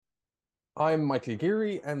I'm Michael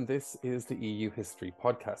Geary, and this is the EU History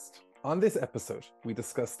Podcast. On this episode, we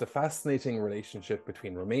discuss the fascinating relationship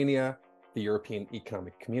between Romania, the European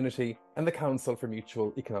Economic Community, and the Council for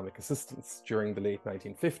Mutual Economic Assistance during the late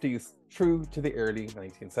 1950s through to the early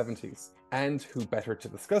 1970s. And who better to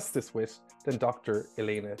discuss this with than Dr.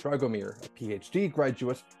 Elena Dragomir, a PhD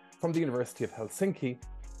graduate from the University of Helsinki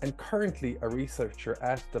and currently a researcher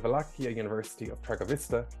at the Wallachia University of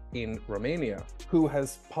Târgu in Romania, who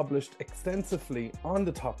has published extensively on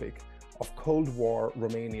the topic of Cold War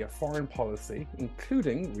Romania foreign policy,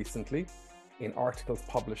 including recently in articles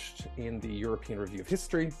published in the European Review of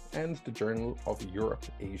History and the Journal of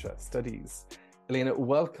Europe-Asia Studies. Elena,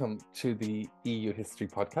 welcome to the EU History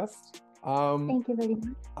Podcast. Thank you very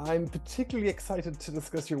much. I'm particularly excited to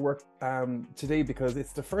discuss your work today because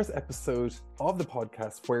it's the first episode of the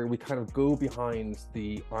podcast where we kind of go behind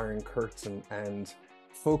the Iron Curtain and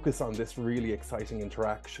focus on this really exciting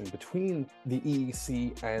interaction between the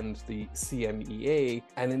EEC and the CMEA,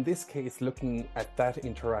 and in this case, looking at that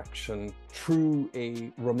interaction through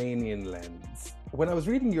a Romanian lens. When I was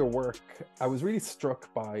reading your work, I was really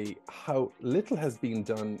struck by how little has been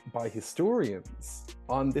done by historians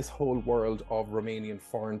on this whole world of Romanian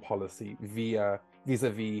foreign policy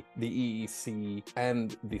vis-a-vis the EEC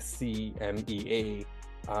and the CMEA.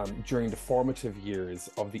 During the formative years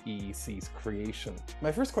of the EEC's creation.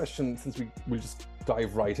 My first question, since we'll just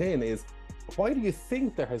dive right in, is why do you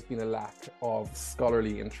think there has been a lack of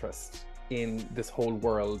scholarly interest in this whole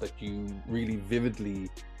world that you really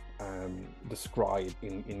vividly describe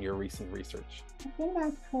in your recent research? I think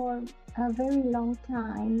that for a very long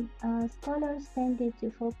time, scholars tended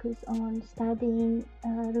to focus on studying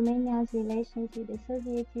Romania's relations with the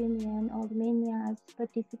Soviet Union or Romania's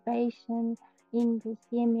participation in the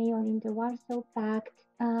CMA or in the Warsaw Pact.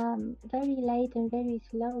 Very late and very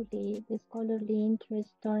slowly, the scholarly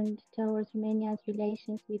interest turned towards Romania's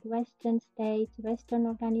relations with Western states, Western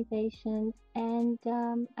organizations, and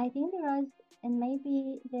I think there was, and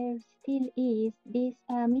maybe there still is, this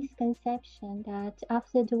misconception that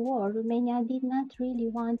after the war, Romania did not really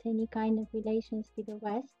want any kind of relations with the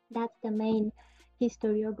West. That's the main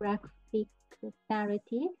historiographic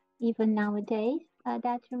narrative, even nowadays.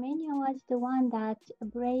 That Romania was the one that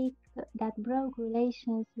broke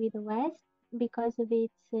relations with the West because of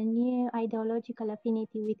its new ideological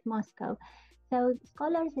affinity with Moscow. So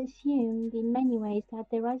scholars assumed in many ways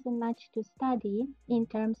that there wasn't much to study in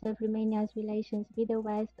terms of Romania's relations with the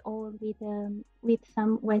West or with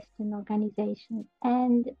some Western organizations.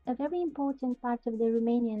 And a very important part of the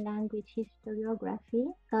Romanian language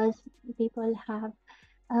historiography, because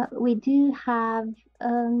we do have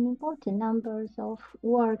important numbers of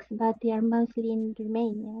works, but they are mostly in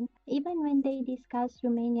Romanian. Even when they discuss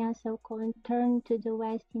Romania's so-called turn to the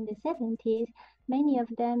West in the 70s, many of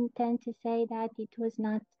them tend to say that it was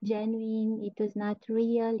not genuine, it was not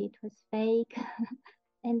real, it was fake,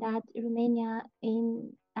 and that Romania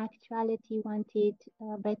in actuality wanted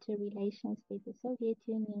better relations with the Soviet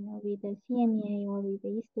Union or with the CMEA or with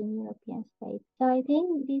the Eastern European states. So I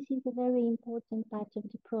think this is a very important part of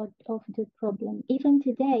the problem. Even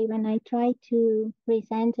today, when I try to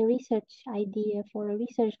present a research idea for a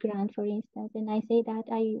research grant, for instance, and I say that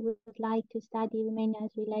I would like to study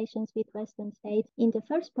Romania's relations with Western states in the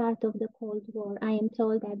first part of the Cold War, I am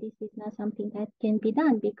told that this is not something that can be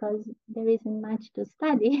done because there isn't much to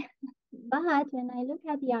study. But when I look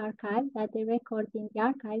at the archives, at the records in the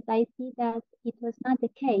archives, I see that it was not the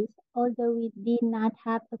case. Although we did not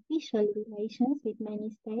have official relations with many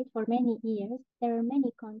states for many years, there are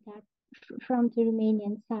many contacts from the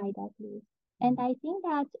Romanian side at least. And I think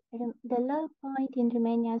that the low point in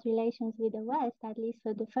Romania's relations with the West, at least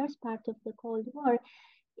for the first part of the Cold War,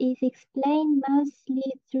 is explained mostly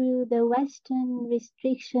through the Western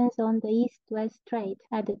restrictions on the East-West trade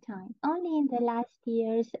at the time. Only in the last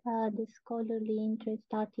years, the scholarly interest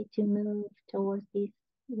started to move towards this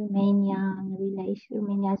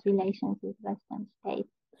Romania's relations with Western states.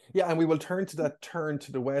 Yeah, and we will turn to that turn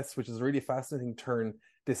to the West, which is a really fascinating turn,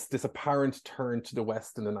 this apparent turn to the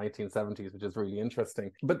West in the 1970s, which is really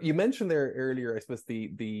interesting. But you mentioned there earlier, I suppose,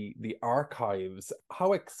 the archives.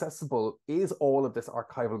 How accessible is all of this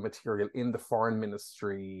archival material in the foreign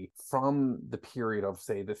ministry from the period of,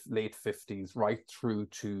 say, the late 50s right through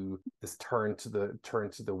to this turn to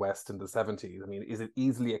the West in the 70s? I mean, is it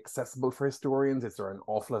easily accessible for historians? Is there an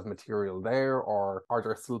awful lot of material there, or are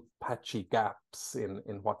there still patchy gaps in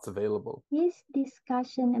what's available? This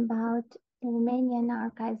discussion about the Romanian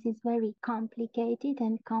archives is very complicated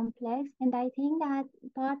and complex, and I think that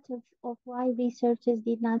part of why researchers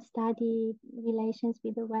did not study relations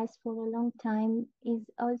with the West for a long time is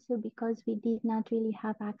also because we did not really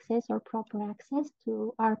have access or proper access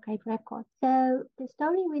to archive records. So the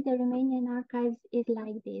story with the Romanian archives is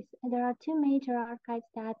like this. There are two major archives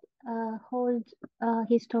that hold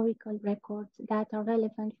historical records that are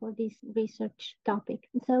relevant for this research topic.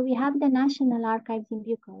 So we have the National Archives in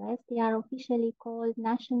Bucharest. They are officially called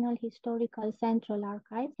National Historical Central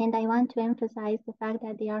Archives, and I want to emphasize the fact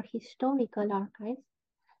that they are historical archives.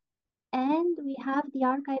 And we have the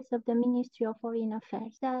archives of the Ministry of Foreign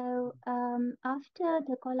Affairs. So, after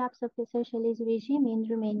the collapse of the socialist regime in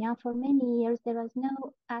Romania, for many years there was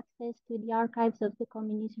no access to the archives of the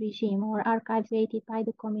communist regime or archives created by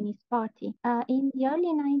the Communist Party. In the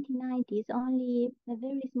early 1990s, only a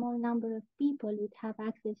very small number of people would have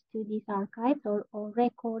access to these archives or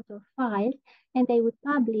records or files, and they would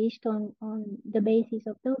publish on the basis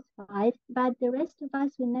of those files, but the rest of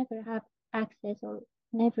us would never have access or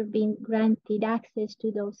never been granted access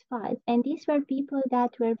to those files. And these were people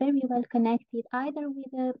that were very well connected either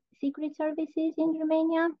with the secret services in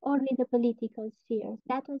Romania or with the political sphere.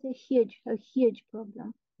 That was a huge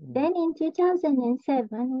problem. Then in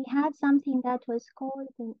 2007, we had something that was called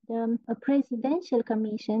a presidential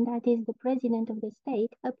commission, that is the president of the state,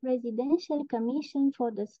 a presidential commission for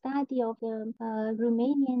the study of the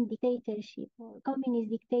Romanian dictatorship or communist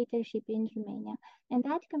dictatorship in Romania. And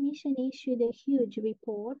that commission issued a huge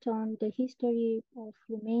report on the history of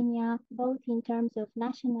Romania, both in terms of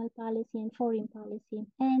national policy and foreign policy.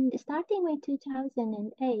 And starting with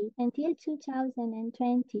 2008 until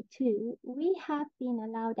 2022, we have been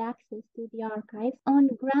allowed access to the archives on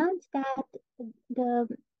grounds that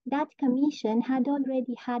that commission had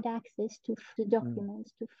already had access to the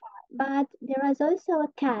documents, to files. But there was also a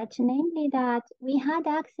catch, namely that we had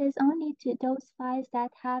access only to those files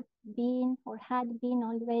that have been or had been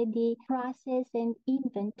already processed and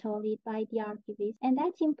inventoried by the archivist. And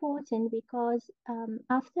that's important because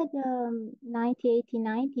after the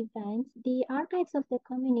 1989 events, the archives of the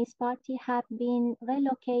Communist Party have been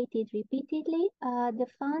relocated repeatedly. The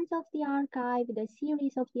funds of the archive, the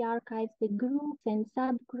series of the archives, the groups and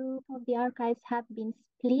subgroups of the archives have been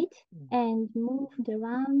split and moved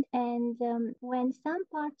around. And when some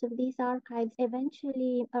parts of these archives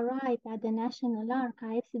eventually arrived at the National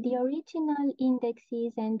Archives, the original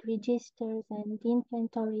indexes and registers and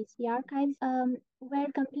inventories, the archives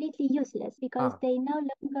were completely useless because they no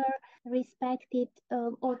longer respected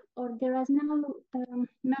or there was no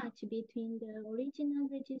match between the original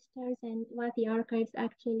registers and what the archives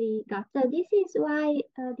actually got. So this is why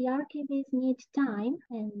the archivists need time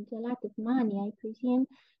and a lot of money, I presume,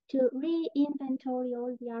 to re-inventory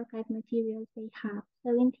all the archive materials they have.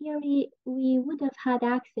 So in theory, we would have had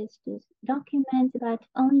access to documents, but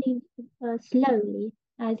only slowly,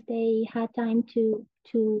 as they had time to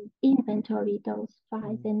inventory those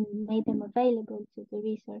files and made them available to the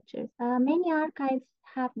researchers. Many archives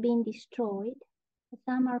have been destroyed.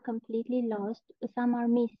 Some are completely lost. Some are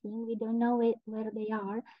missing. We don't know where they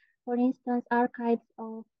are. For instance, archives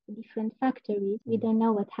of different factories, we don't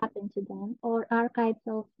know what happened to them, or archives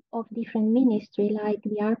of different ministry, like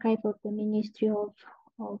the archive of the Ministry of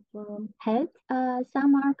Health.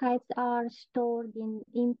 Some archives are stored in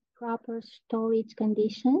improper storage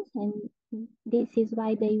conditions, and this is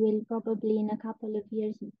why they will probably in a couple of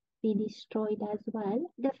years be destroyed as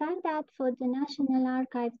well. The fact that for the National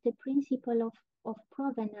Archives, the principle of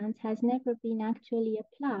provenance has never been actually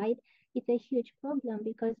applied, it's a huge problem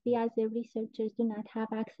because we as the researchers do not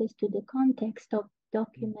have access to the context of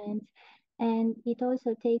documents. And it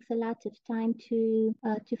also takes a lot of time to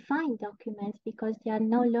find documents because they are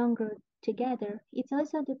no longer together. It's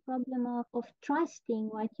also the problem of trusting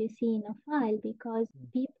what you see in a file because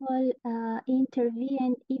people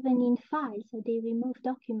intervene even in files. So they remove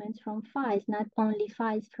documents from files, not only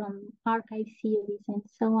files from archive series and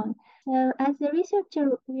so on. So as a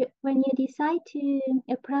researcher, when you decide to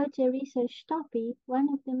approach a research topic, one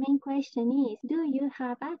of the main questions is, do you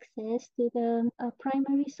have access to the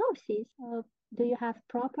primary sources? Do you have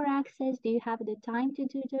proper access? Do you have the time to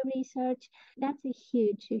do the research? That's a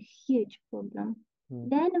huge problem.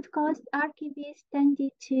 Then, of course, archivists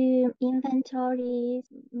tended to inventories,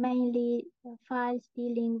 mainly files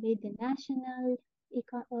dealing with the national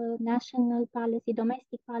policy,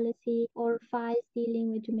 domestic policy, or files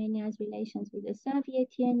dealing with Romania's relations with the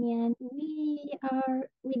Soviet Union. We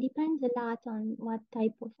depend a lot on what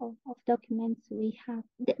type of documents we have.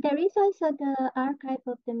 There is also the archive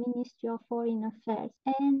of the Ministry of Foreign Affairs,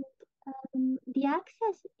 and the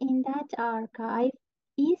access in that archive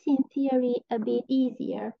is in theory a bit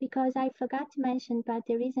easier, because I forgot to mention, but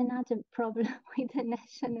there is another problem with the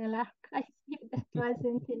National Archives, if that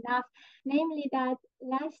wasn't enough, namely that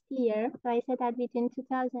last year, so I said that between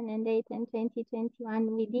 2008 and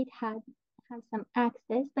 2021, we did have some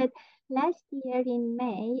access, but last year in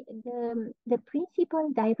May, the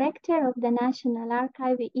principal director of the National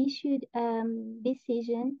Archive issued a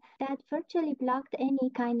decision that virtually blocked any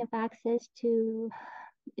kind of access to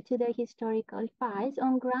the historical files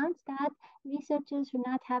on grounds that researchers do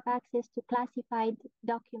not have access to classified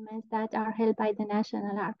documents that are held by the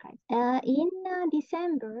National Archives. In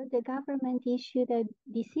December, the government issued a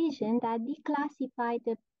decision that declassified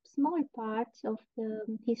the small parts of the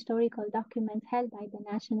historical documents held by the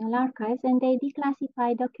National Archives, and they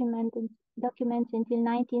declassified documents until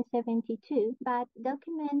 1972, but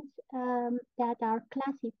documents that are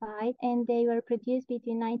classified and they were produced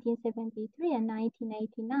between 1973 and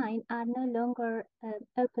 1989 are no longer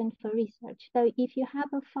open for research. So if you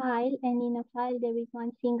have a file and in a file there is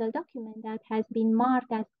one single document that has been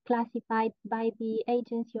marked as classified by the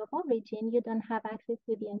agency of origin, you don't have access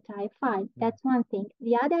to the entire file. That's one thing.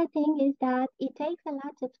 The other thing is that it takes a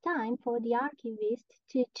lot of time for the archivist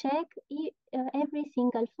to check every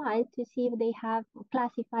single file to see if they have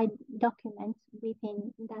classified documents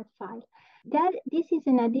within that file. This is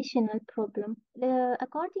an additional problem.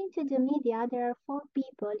 According to the media, there are 4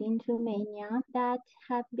 people in Romania that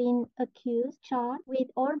have been charged with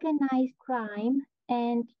organized crime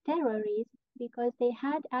and terrorism because they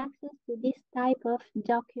had access to this type of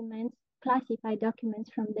documents, classified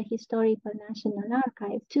documents from the Historical National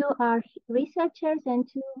Archives. 2 are researchers and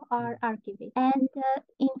 2 are archivists. And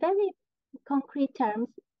in very concrete terms,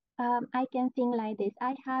 I can think like this.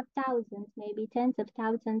 I have thousands, maybe tens of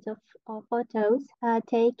thousands of photos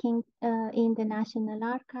taken in the National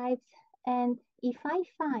Archives. And if I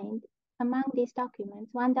find among these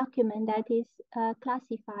documents one document that is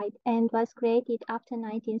classified and was created after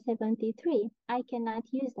 1973, I cannot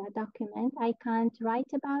use that document. I can't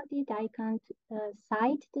write about it. I can't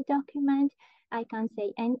cite the document. I can't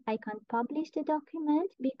say, and I can't publish the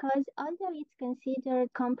document, because although it's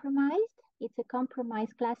considered compromised, it's a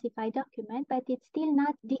compromised classified document, but it's still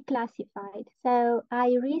not declassified. So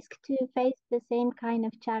I risk to face the same kind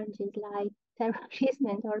of charges like terrorism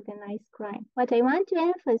and organized crime. What I want to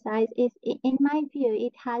emphasize is, in my view,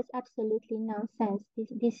 it has absolutely no sense.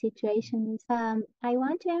 This situation is. I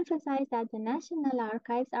want to emphasize that the National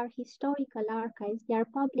Archives are historical archives. They are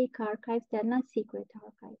public archives. They are not secret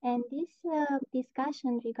archives. And this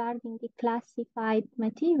discussion regarding the classified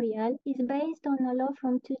material is based on a law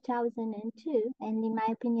from 2002, and in my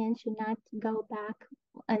opinion, should not go back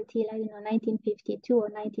until, I don't know, 1952 or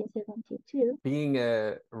 1972. Being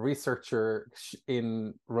a researcher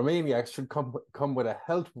in Romania should come with a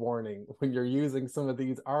health warning when you're using some of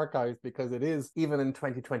these archives, because it is, even in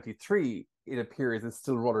 2023, it appears it's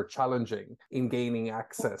still rather challenging in gaining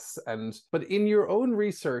access. But in your own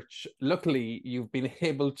research, luckily, you've been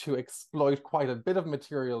able to exploit quite a bit of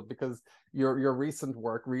material, because your recent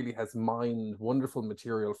work really has mined wonderful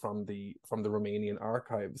material from the Romanian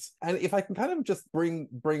archives. And if I can kind of just bring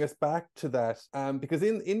us back to that, because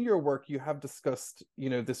in your work you have discussed,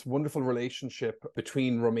 this wonderful relationship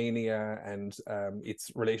between Romania and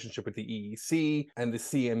its relationship with the EEC and the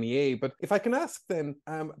CMEA. But if I can ask then,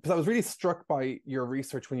 because I was really struck by your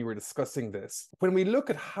research when you were discussing this, when we look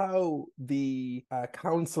at how the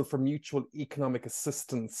Council for Mutual Economic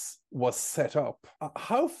Assistance was set up,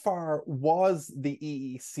 how far was the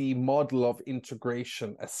EEC model of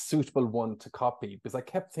integration a suitable one to copy? Because I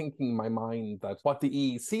kept thinking in my mind that what the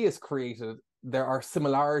EEC has created, there are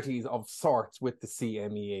similarities of sorts with the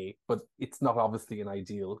CMEA, but it's not obviously an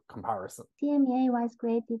ideal comparison. CMEA was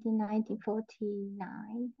created in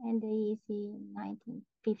 1949 and the EEC in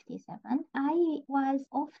 1957. I was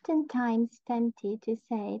oftentimes tempted to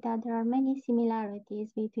say that there are many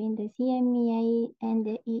similarities between the CMEA and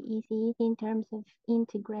the EEC in terms of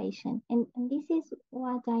integration. And this is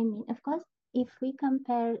what I mean. Of course, if we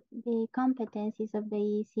compare the competencies of the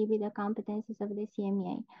EEC with the competencies of the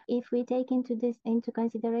CMEA, if we take into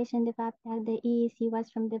consideration the fact that the EEC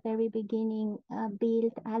was from the very beginning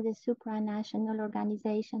built as a supranational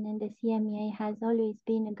organization, and the CMEA has always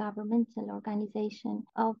been a governmental organization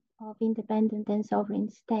of independent and sovereign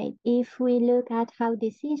state. If we look at how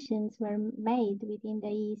decisions were made within the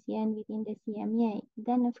EEC and within the CMEA,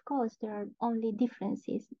 then of course there are only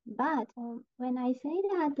differences. But when I say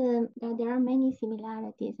that there are many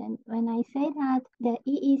similarities, and when I say that the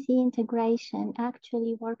EEC integration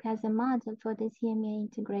actually work as a model for the CMEA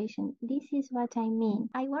integration, this is what I mean.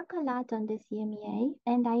 I work a lot on the CMEA,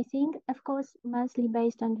 and I think, of course, mostly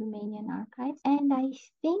based on Romanian archives, and I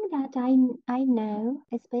think that I know,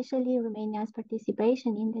 especially Romania's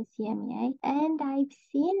participation in the CMEA, and I've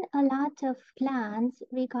seen a lot of plans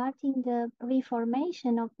regarding the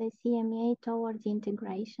reformation of the CMEA towards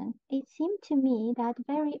integration. It seemed to me that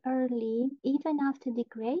very early, even after the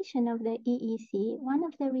creation of the EEC, one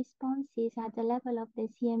of the responses at the level of the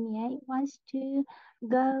CMEA was to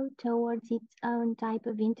go towards its own type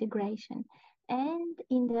of integration. And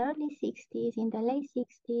in the early 60s, in the late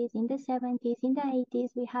 60s, in the 70s, in the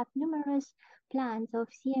 80s, we have numerous plans of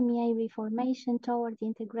CMEA reformation towards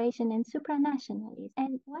integration and supranationalism.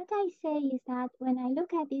 And what I say is that when I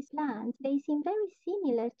look at these plans, they seem very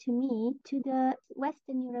similar to me to the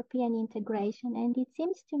Western European integration. And it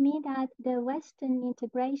seems to me that the Western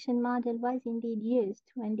integration model was indeed used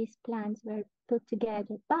when these plans were put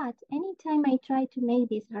together. But anytime I try to make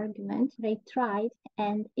this argument, I tried,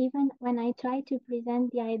 and even when I try to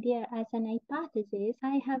present the idea as an hypothesis,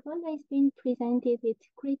 I have always been presented with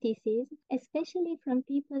criticism, especially from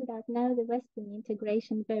people that know the Western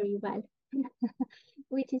integration very well,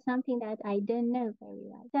 which is something that I don't know very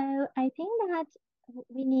well. So I think that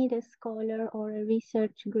we need a scholar or a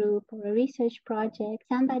research group or a research project,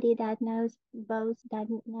 somebody that knows both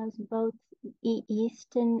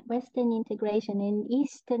Eastern Western integration and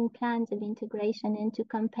Eastern plans of integration, and to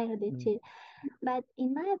compare the two. But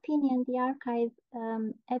in my opinion, the archive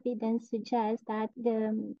evidence suggests that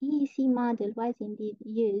the EEC model was indeed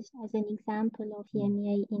used as an example of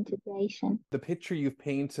CMEA integration. The picture you've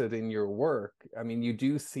painted in your work, I mean, you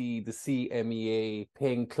do see the CMEA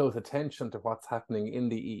paying close attention to what's happening in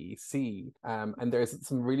the EEC. And there's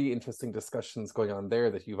some really interesting discussions going on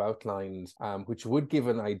there that you've outlined, which would give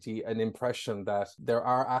an impression that there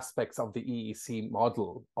are aspects of the EEC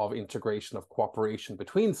model of integration, of cooperation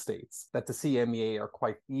between states, that the CMEA are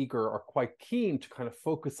quite eager or quite keen to kind of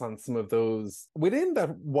focus on some of those. Within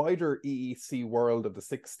that wider EEC world of the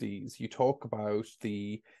 60s, you talk about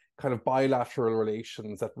the kind of bilateral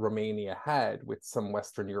relations that Romania had with some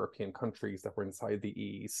Western European countries that were inside the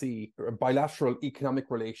EEC, bilateral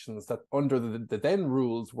economic relations that under the then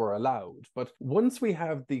rules were allowed. But once we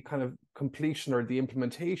have the kind of completion or the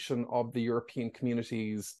implementation of the European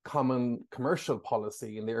Community's common commercial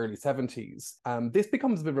policy in the early 70s, this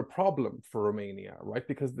becomes a bit of a problem for Romania, right?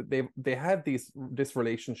 Because they had this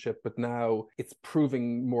relationship, but now it's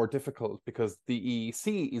proving more difficult because the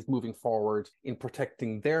EEC is moving forward in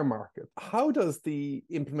protecting their market. How does the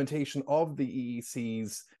implementation of the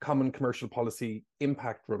EEC's common commercial policy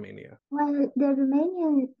impact Romania? Well, the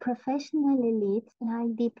Romanian professional elite,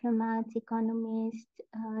 like diplomats, economists,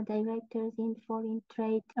 directors in foreign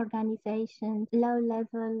trade organizations,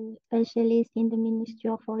 low-level specialists in the Ministry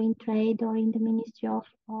of Foreign Trade or in the Ministry of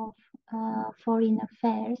Foreign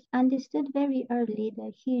Affairs, understood very early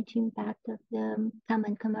the huge impact of the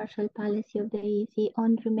common commercial policy of the EEC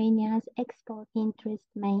on Romania's export interests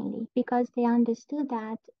mainly, because they understood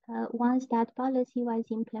that once that policy was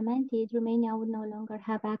implemented, Romania would no longer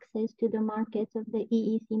have access to the markets of the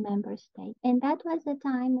EEC member states. And that was the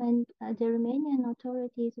time when the Romanian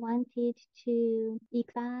authorities wanted to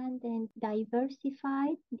expand and diversify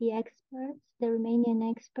the experts, the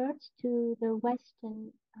Romanian experts, to the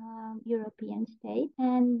Western European states.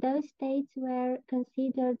 And those states were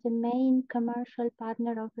considered the main commercial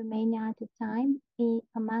partner of Romania at the time,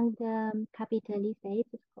 among the capitalist states,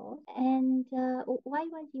 of course. And why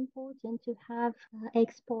was it important to have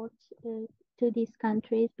exports to these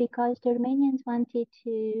countries? Because the Romanians wanted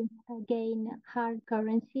to gain hard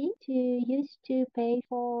currency to use to pay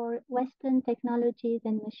for Western technologies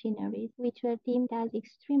and machineries, which were deemed as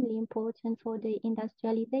extremely important for the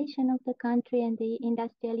industrialization of the country. And the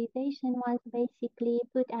industrialization was basically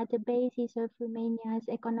put at the basis of Romania's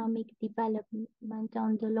economic development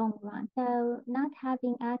on the long run. So not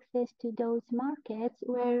having access to those markets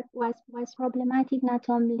was problematic, not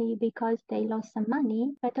only because they lost some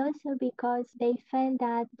money, but also because they felt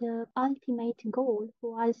that the ultimate goal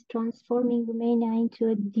was transforming Romania into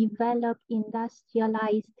a developed,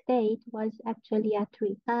 industrialized state was actually at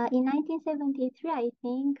risk. In 1973, I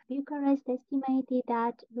think, Bucharest estimated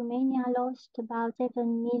that Romania lost about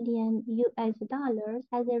 7 million US dollars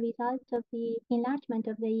as a result of the enlargement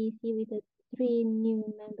of the EEC with the 3 new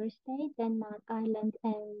member states, Denmark, Ireland,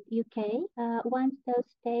 and UK, once those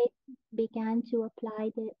states began to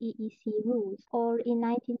apply the EEC rules. Or in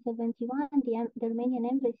 1971, the Romanian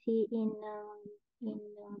embassy in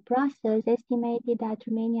Brussels estimated that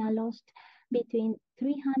Romania lost between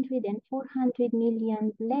 300 and 400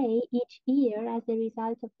 million lei each year as a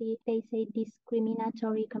result of the, they say,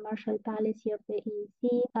 discriminatory commercial policy of the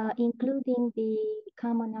EEC, including the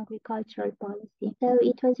Common Agricultural Policy. So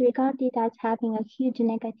it was regarded as having a huge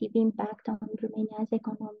negative impact on Romania's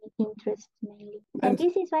economic interests mainly. And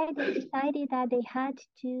this is why they decided that they had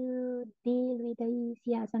to deal with the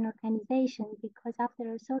EEC as an organization, because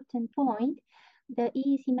after a certain point, the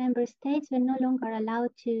EEC member states were no longer allowed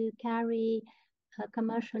to carry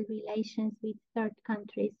commercial relations with third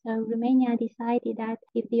countries. So Romania decided that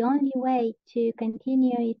if the only way to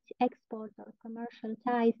continue its export or commercial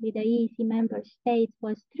ties with the EEC member states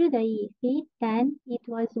was through the EEC, then it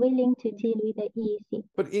was willing to deal with the EEC.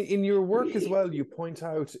 But in your work as well, you point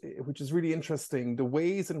out, which is really interesting, the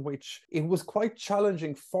ways in which it was quite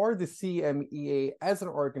challenging for the CMEA as an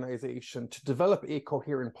organization to develop a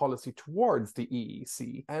coherent policy towards the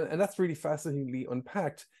EEC. And that's really fascinatingly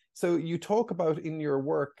unpacked. So you talk about in your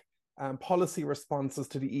work policy responses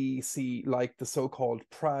to the EEC, like the so-called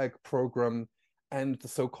Prague program and the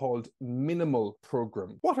so-called minimal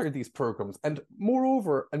program. What are these programs? And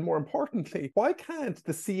moreover, and more importantly, why can't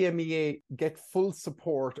the CMEA get full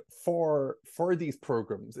support for these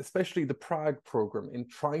programs, especially the Prague program, in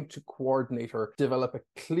trying to coordinate or develop a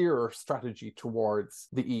clearer strategy towards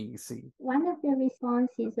the EEC? One of the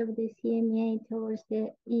responses of the CMEA towards the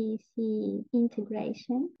EEC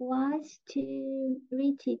integration was to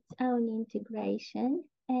reach its own integration.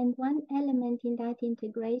 And one element in that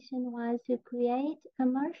integration was to create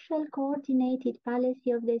commercial coordinated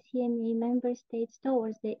policy of the CMEA member states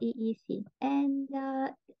towards the EEC. And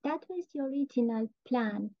that was the original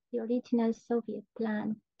plan, the original Soviet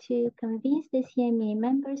plan, to convince the CMEA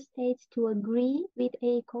member states to agree with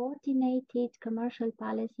a coordinated commercial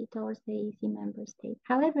policy towards the EEC member states.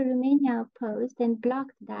 However, Romania opposed and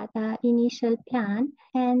blocked that initial plan,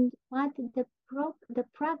 and what the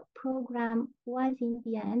Prague program was in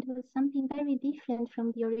the end was something very different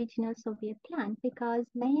from the original Soviet plan, because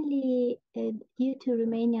mainly due to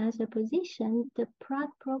Romania's opposition, the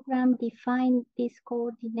Prague program defined this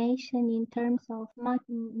coordination in terms of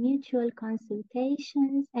mutual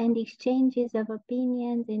consultations and exchanges of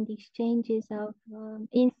opinions and exchanges of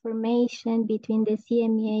information between the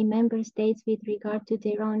CMEA member states with regard to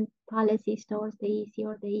their own policies towards the EEC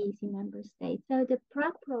or the EEC member states. So the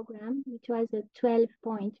Prague program, which was a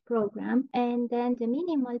 12-point program, and then the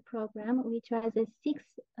minimal program, which was a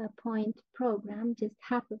 6-point program, just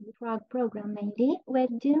half of the Prague program mainly, were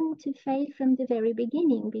doomed to fail from the very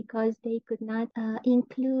beginning because they could not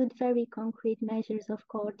include very concrete measures of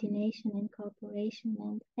coordination and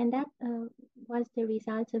cooperation. And that was the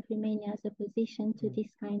result of Romania's opposition to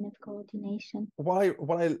this kind of coordination.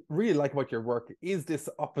 What I really like about your work is this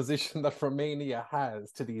opposition that Romania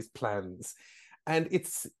has to these plans. And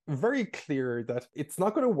it's very clear that it's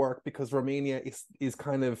not going to work because Romania is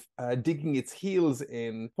kind of digging its heels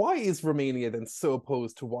in. Why is Romania then so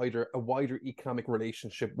opposed to a wider economic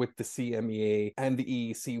relationship with the CMEA and the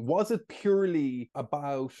EEC? Was it purely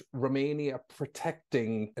about Romania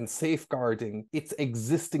protecting and safeguarding its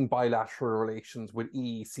existing bilateral relations with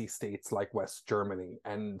EEC states like West Germany,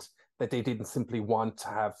 and that they didn't simply want to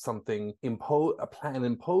have a plan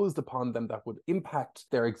imposed upon them that would impact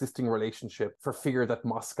their existing relationship for fear that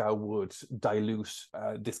Moscow would dilute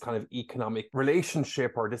this kind of economic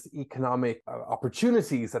relationship or this economic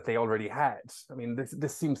opportunities that they already had? I mean,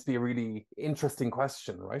 this seems to be a really interesting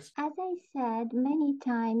question, right? As I said, many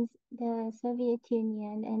times the Soviet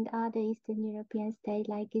Union and other Eastern European states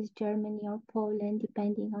like East Germany or Poland,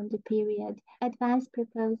 depending on the period, advanced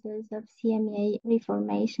proposals of CMEA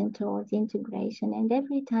reformation towards integration, and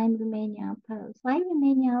every time Romania opposed. Why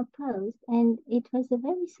Romania opposed? And it was a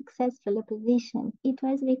very successful opposition. It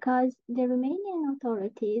was because the Romanian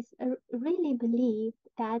authorities really believed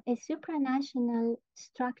that a supranational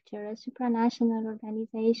structure, a supranational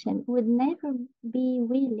organization would never be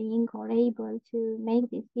willing or able to make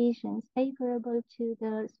decisions favorable to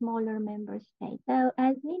the smaller member states. So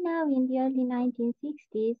as we know, in the early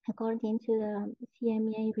 1960s, according to the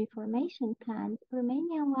CMEA reformation plans,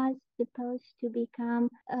 Romania was supposed to become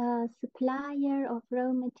a supplier of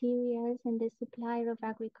raw materials and a supplier of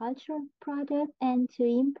agricultural products, and to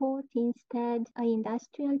import instead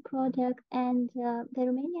industrial products. And the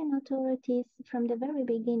Romanian authorities from the very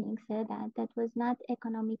beginning said that was not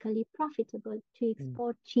economically profitable to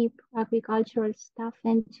export cheap agricultural stuff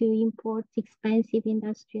and to import expensive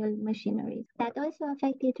industrial machineries. That also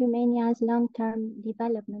affected Romania's long-term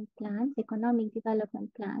development plans, economic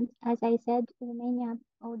development plans. As I said, Romania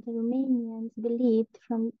or the Romanians believed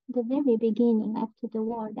from the very beginning after the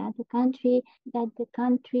war that the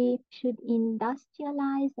country should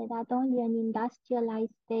industrialize, that only an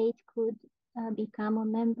industrialized state could become a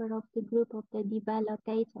member of the group of the developed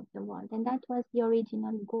states of the world. And that was the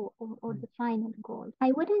original goal or the final goal.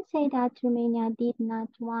 I wouldn't say that Romania did not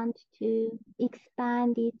want to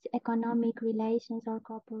expand its economic relations or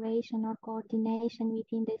cooperation or coordination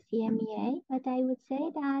within the CMEA, but I would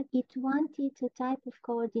say that it wanted a type of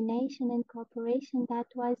coordination and cooperation that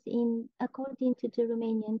was according to the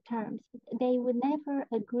Romanian terms. They would never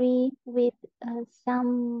agree with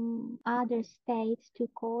some other states to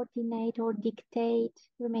coordinate or dictate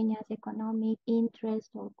Romania's economic interests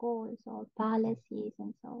or goals or policies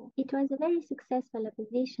and so on. It was a very successful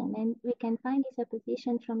opposition, and we can find this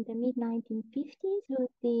opposition from the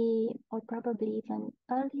mid-1950s or probably even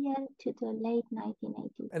earlier to the late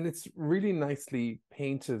 1980s. And it's really nicely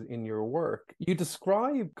painted in your work. You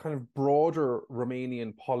describe kind of broader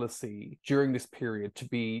Romanian policy during this period to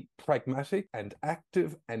be pragmatic and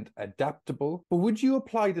active and adaptable. But would you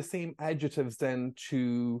apply the same adjectives then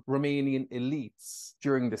to Romanian elites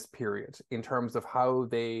during this period in terms of how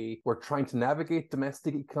they were trying to navigate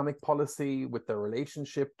domestic economic policy with their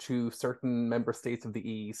relationship to certain member states of the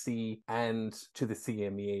EEC and to the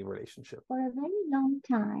CMEA relationship? For a very long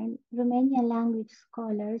time, Romanian language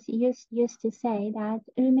scholars used to say that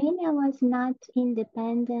Romania was not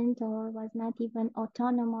independent or was not even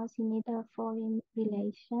autonomous in its foreign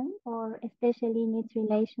relations, or especially in its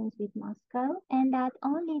relations with Moscow, and that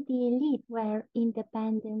only the elite were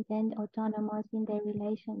independent and autonomous in their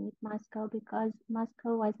relation with Moscow because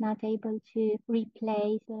Moscow was not able to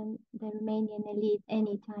replace the Romanian elite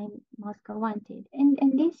anytime Moscow wanted.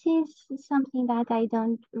 And this is something that I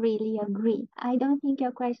don't really agree. I don't think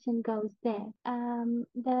your question goes there.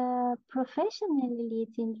 The professional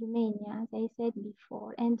elites in Romania, as I said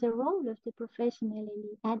before, and the role of the professional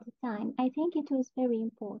elite at the time, I think it was very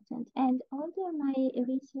important. And although my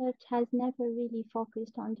research has never really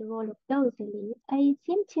focused on the role of those elites, it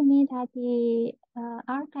seemed to me that the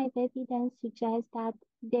archive evidence suggests that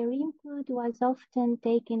their input was often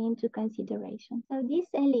taken into consideration. So these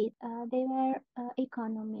elites, they were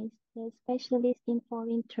economists, specialists in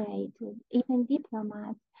foreign trade, even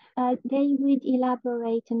diplomats. They would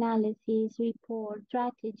elaborate analyses, reports,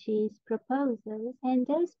 strategies, proposals, and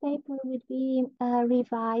those papers would be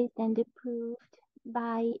revised and approved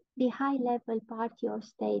by the high-level party or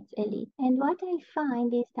state's elite. And what I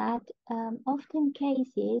find is that often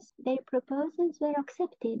cases, their proposals were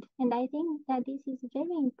accepted. And I think that this is a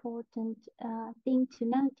very important thing to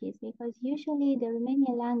notice because usually the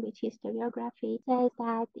Romanian language historiography says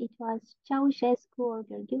that it was Ceausescu or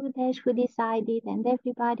Gheorghiu who decided and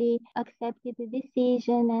everybody accepted the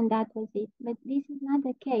decision and that was it. But this is not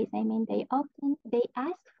the case. I mean, they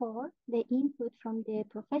asked for the input from the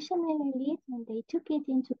professional elite and they took it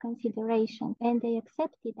into consideration and they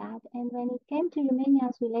accepted that. And when it came to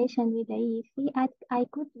Romania's relation with the EEC, I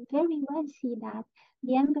could very well see that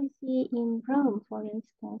the embassy in Rome, for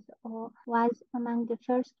instance, was among the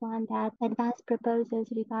first one that advanced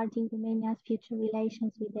proposals regarding Romania's future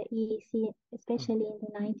relations with the EEC, especially in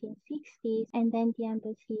the 1960s, and then the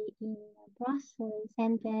embassy in Brussels,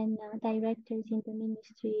 and then directors in the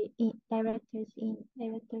ministry, directors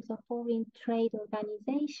of foreign trade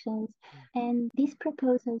organizations, and these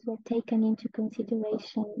proposals were taken into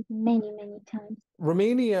consideration many, many times.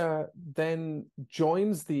 Romania then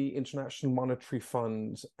joins the International Monetary Fund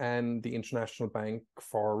and the International Bank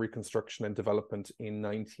for Reconstruction and Development in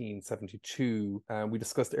 1972. We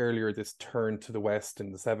discussed earlier this turn to the West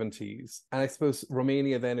in the 70s. And I suppose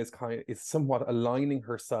Romania then is somewhat aligning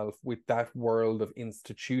herself with that world of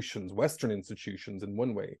institutions, Western institutions in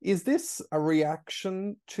one way. Is this a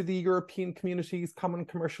reaction to the European community's common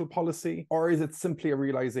commercial policy? Or is it simply a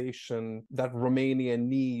realization that Romania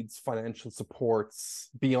needs financial support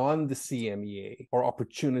beyond the CMEA or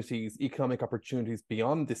economic opportunities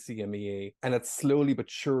beyond the CMEA, and that slowly but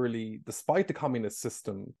surely, despite the communist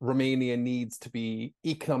system, Romania needs to be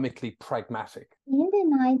economically pragmatic? In the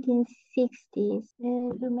the 1960s,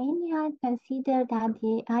 Romania considered that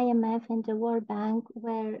the IMF and the World Bank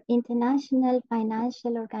were international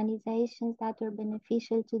financial organizations that were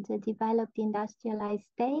beneficial to the developed industrialized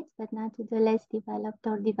states, but not to the less developed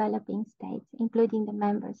or developing states, including the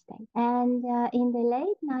member states. And in the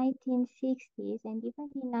late 1960s and even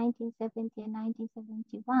in 1970 and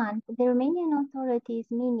 1971, the Romanian authorities,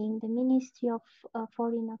 meaning the Ministry of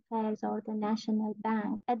Foreign Affairs or the National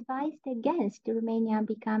Bank, advised against Romania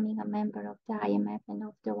becoming a member of the IMF and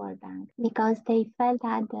of the World Bank because they felt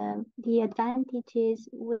that the advantages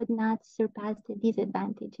would not surpass the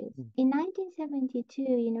disadvantages. In 1972,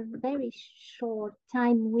 in a very short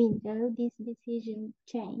time window, this decision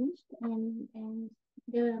changed and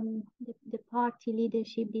the party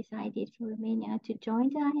leadership decided for Romania to join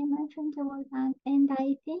the IMF and the World Bank. And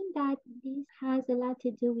I think that this has a lot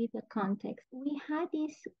to do with the context. We had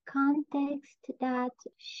this context that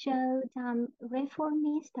showed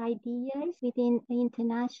reformist ideas within the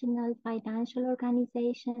international financial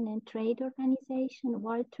organization and trade organization,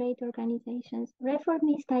 world trade organizations,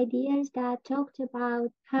 reformist ideas that talked about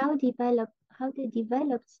how the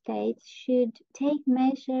developed states should take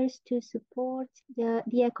measures to support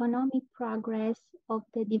the economic progress of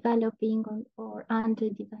the developing or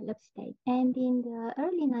underdeveloped states. And in the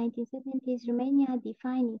early 1970s, Romania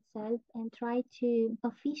defined itself and tried to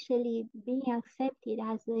officially be accepted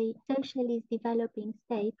as a socialist developing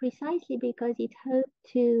state, precisely because it hoped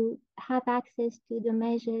to have access to the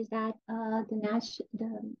measures that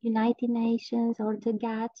the United Nations or the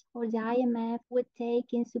GATT or the IMF would take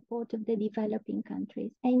in support of the developing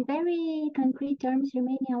countries. In very concrete terms,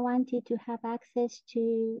 Romania wanted to have access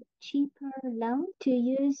to cheaper loans to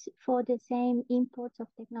use for the same imports of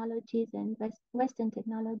technologies and Western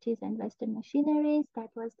technologies and Western machineries. That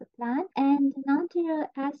was the plan. And another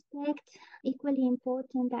aspect, equally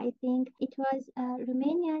important, I think, it was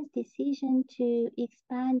Romania's decision to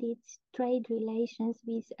expand its trade relations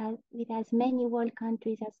with as many world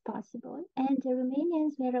countries as possible. And the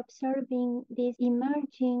Romanians were observing this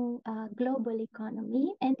emerging global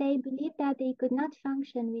economy, and they believed that they could not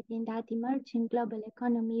function within that emerging global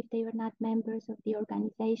economy if they were not members of the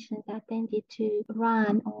organizations that tended to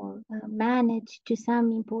run or manage to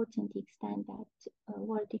some important extent that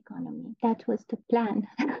world economy. That was the plan.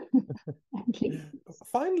 At least.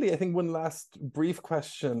 Finally, I think one last brief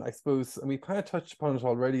question, I suppose, and we've kind of touched upon it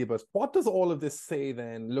already, but what does all of this say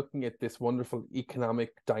then, looking at this wonderful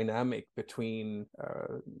economic dynamic between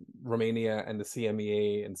Romania and the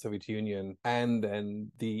CMEA and Soviet Union, and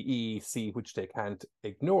then the EEC, which they can't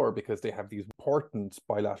ignore because they have these important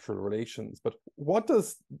bilateral relations. But what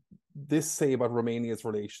does this say about Romania's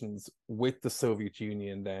relations with the Soviet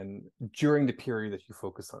Union then during the period that you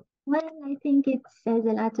focus on? Well, I think it says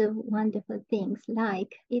a lot of wonderful things.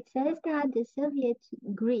 Like, it says that the Soviet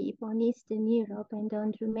grip on Eastern Europe and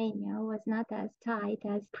on Romania was not as tight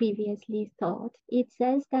as previously thought. It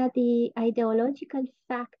says that the ideological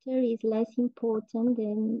factor is less important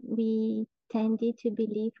than we tended to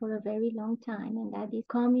believe for a very long time, and that these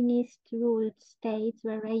communist-ruled states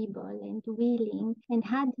were able and willing and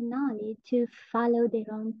had the knowledge to follow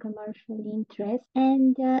their own commercial interests.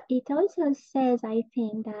 And it also says, I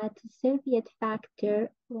think, that the Soviet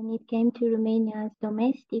factor, when it came to Romania's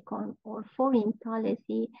domestic or foreign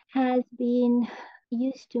policy, has been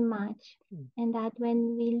used too much. And that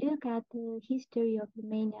when we look at the history of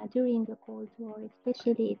Romania during the Cold War,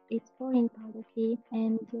 especially its foreign policy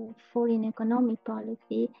and foreign economic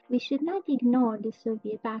policy, we should not ignore the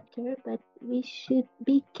Soviet factor, but we should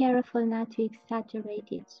be careful not to exaggerate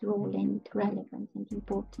its role and relevance and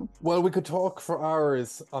importance. Well, we could talk for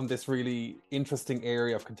hours on this really interesting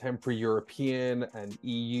area of contemporary European and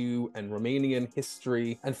EU and Romanian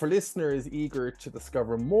history. And for listeners eager to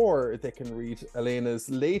discover more, they can read Elena's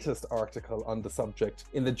latest article on the subject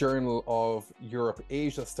in the Journal of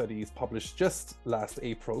Europe-Asia Studies, published just last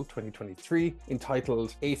April 2023,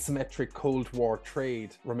 entitled Asymmetric Cold War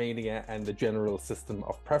Trade, Romania and the General System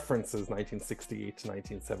of Preferences 1968 to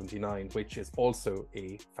 1979, which is also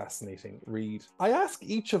a fascinating read. I ask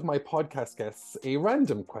each of my podcast guests a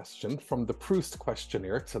random question from the Proust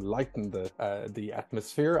questionnaire to lighten the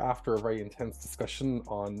atmosphere after a very intense discussion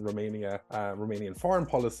on Romanian foreign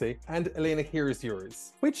policy. And Elena, here's yours.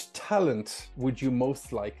 Which talent would you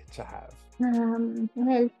most like to have?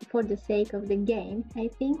 Well, for the sake of the game, I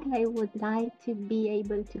think I would like to be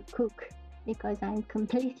able to cook, because I'm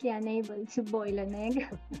completely unable to boil an egg.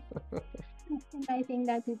 And I think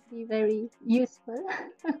that would be very useful.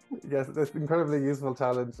 Yes, that's incredibly useful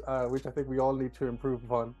challenge, which I think we all need to improve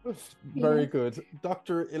upon. Very Yes. good.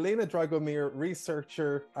 Dr. Elena Dragomir,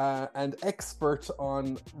 researcher and expert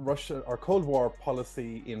on Russia or Cold War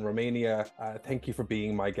policy in Romania. Thank you for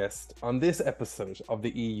being my guest on this episode of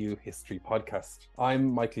the EU History Podcast.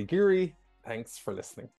 I'm Michael Geary. Thanks for listening.